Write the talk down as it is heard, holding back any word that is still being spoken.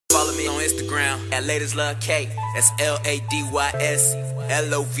Follow me on Instagram at Ladies Love Cake. That's LADYSLOVEK.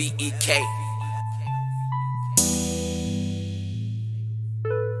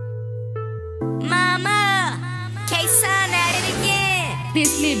 Mama, K-Sun at it again.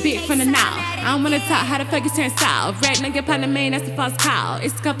 This lit bit from the now. I don't wanna talk how the fuck you turn south. Rat nigga partner man, that's the false call.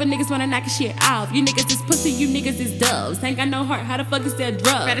 It's a couple niggas wanna knock your shit off. You niggas is pussy, you niggas is doves. Ain't got no heart, how the fuck is that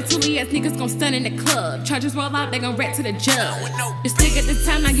drug? Ratatouille ass niggas gon' stun in the club. Charges roll out, they gon' rat to the judge. You stick at the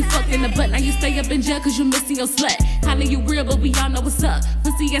time, now you fucked in the butt. Now you stay up in jail cause you missing your slut. Holla you real, but we all know what's up.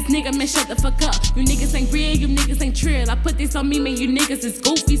 Pussy ass nigga, man, shut the fuck up. You niggas ain't real, you niggas ain't trill. I put this on me, man, you niggas is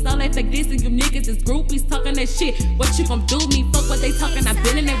goofies. All that fake this and you niggas is groupies. Talking that shit, what you gon' do me? Fuck what they talking, I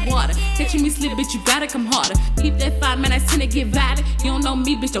been in that water. Catching me slip, bitch, you gotta come harder. Keep that 5 man, I tend to get violent. You don't know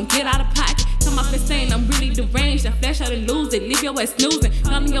me, bitch, don't get out of pocket. Come off and saying I'm really deranged. I flash out and lose it, leave your ass snoozing.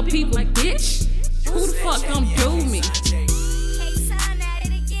 None of your people, bitch. Who the fuck gon' do me?